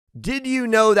Did you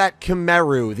know that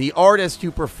Kimeru, the artist who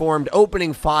performed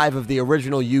opening 5 of the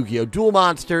original Yu-Gi-Oh! Duel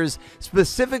Monsters,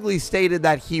 specifically stated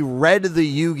that he read the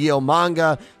Yu-Gi-Oh!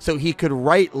 Manga so he could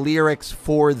write lyrics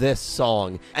for this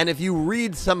song? And if you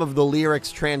read some of the lyrics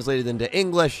translated into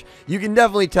English, you can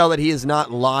definitely tell that he is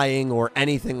not lying or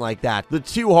anything like that. The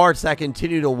two hearts that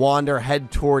continue to wander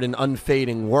head toward an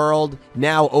unfading world.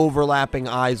 Now overlapping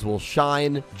eyes will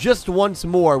shine. Just once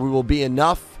more we will be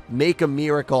enough. Make a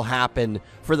miracle happen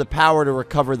for the power to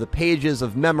recover the pages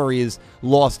of memories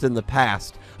lost in the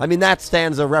past. I mean, that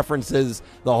stanza references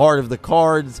the heart of the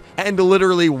cards and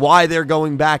literally why they're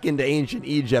going back into ancient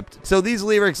Egypt. So these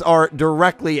lyrics are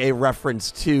directly a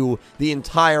reference to the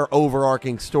entire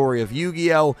overarching story of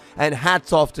Yu-Gi-Oh! And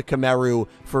hats off to Kimeru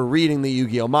for reading the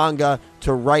Yu-Gi-Oh! Manga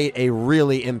to write a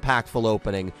really impactful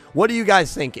opening. What do you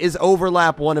guys think? Is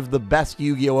Overlap one of the best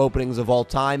Yu-Gi-Oh! Openings of all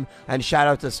time? And shout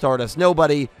out to Stardust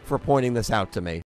Nobody for pointing this out to me.